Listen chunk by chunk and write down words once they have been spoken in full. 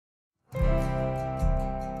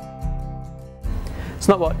It's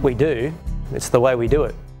not what we do, it's the way we do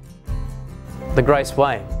it. The Grace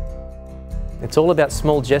Way. It's all about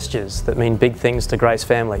small gestures that mean big things to Grace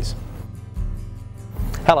families.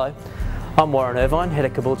 Hello, I'm Warren Irvine, head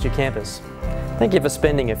of Caboolture campus. Thank you for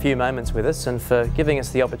spending a few moments with us and for giving us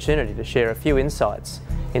the opportunity to share a few insights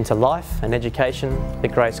into life and education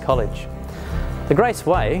at Grace College. The Grace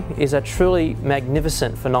Way is a truly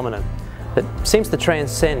magnificent phenomenon that seems to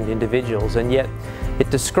transcend individuals, and yet it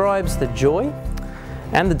describes the joy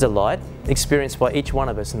and the delight experienced by each one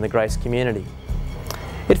of us in the Grace community.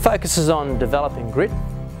 It focuses on developing grit,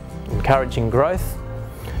 encouraging growth,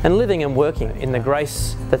 and living and working in the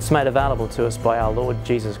grace that's made available to us by our Lord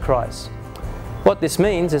Jesus Christ. What this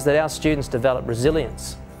means is that our students develop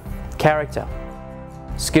resilience, character,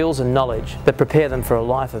 skills and knowledge that prepare them for a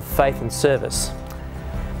life of faith and service.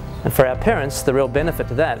 And for our parents, the real benefit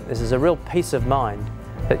to that is there's a real peace of mind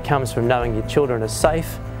that comes from knowing your children are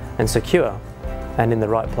safe and secure and in the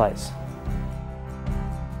right place.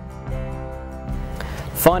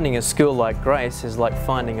 Finding a school like Grace is like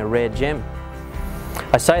finding a rare gem.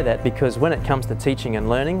 I say that because when it comes to teaching and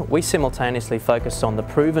learning, we simultaneously focus on the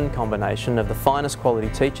proven combination of the finest quality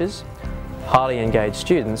teachers, highly engaged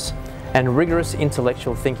students, and rigorous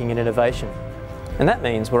intellectual thinking and innovation. And that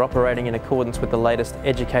means we're operating in accordance with the latest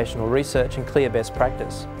educational research and clear best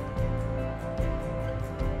practice.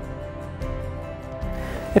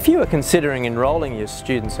 If you are considering enrolling your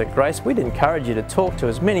students at Grace, we'd encourage you to talk to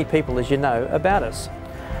as many people as you know about us.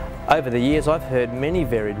 Over the years, I've heard many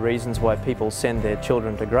varied reasons why people send their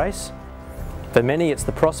children to Grace. For many, it's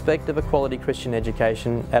the prospect of a quality Christian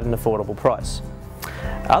education at an affordable price.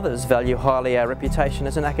 Others value highly our reputation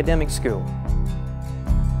as an academic school.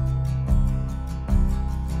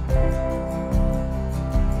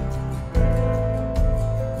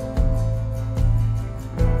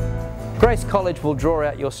 Grace College will draw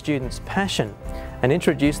out your students' passion and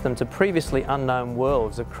introduce them to previously unknown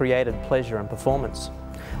worlds of created pleasure and performance.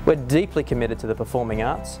 We're deeply committed to the performing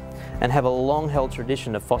arts and have a long-held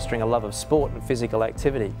tradition of fostering a love of sport and physical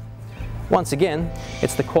activity. Once again,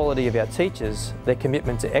 it's the quality of our teachers, their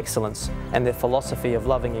commitment to excellence and their philosophy of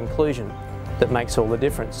loving inclusion that makes all the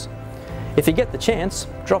difference. If you get the chance,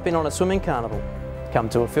 drop in on a swimming carnival, come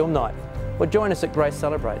to a film night, or join us at Grace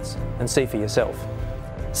Celebrates and see for yourself.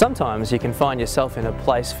 Sometimes you can find yourself in a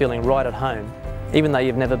place feeling right at home, even though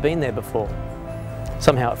you've never been there before.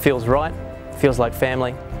 Somehow it feels right, feels like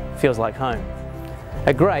family, feels like home.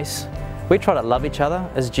 At Grace, we try to love each other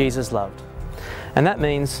as Jesus loved. And that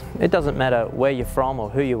means it doesn't matter where you're from or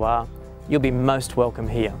who you are, you'll be most welcome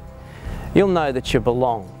here. You'll know that you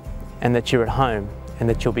belong and that you're at home and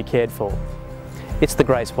that you'll be cared for. It's the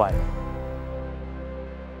Grace Way.